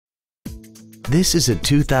This is a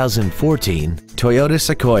 2014 Toyota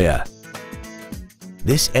Sequoia.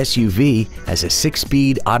 This SUV has a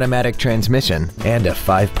 6-speed automatic transmission and a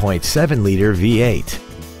 5.7-liter V8.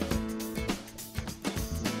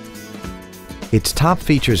 Its top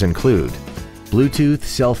features include Bluetooth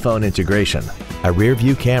cell phone integration, a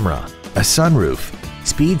rear-view camera, a sunroof,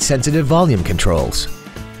 speed-sensitive volume controls,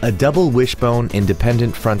 a double wishbone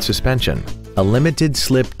independent front suspension, a limited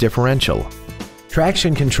slip differential,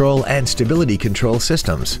 traction control and stability control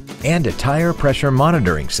systems, and a tire pressure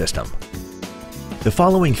monitoring system. The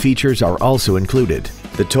following features are also included: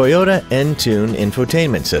 the Toyota N-Tune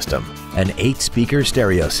infotainment system, an 8-speaker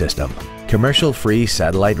stereo system, commercial-free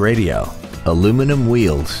satellite radio, aluminum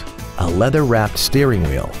wheels, a leather-wrapped steering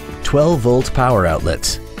wheel, 12-volt power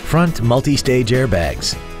outlets, front multi-stage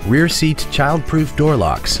airbags, rear seat child-proof door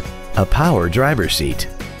locks, a power driver's seat,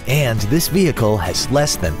 and this vehicle has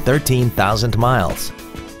less than 13,000 miles.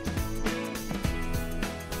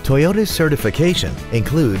 Toyota's certification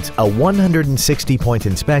includes a 160-point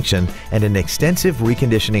inspection and an extensive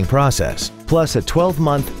reconditioning process, plus a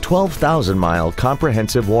 12-month, 12,000-mile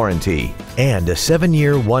comprehensive warranty and a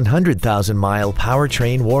 7-year, 100,000-mile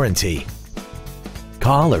powertrain warranty.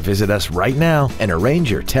 Call or visit us right now and arrange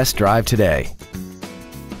your test drive today.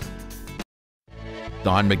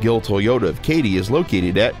 Don McGill Toyota of Katy is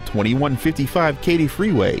located at 2155 Katy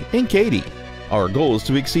Freeway in Katy. Our goal is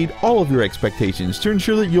to exceed all of your expectations to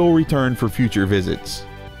ensure that you'll return for future visits.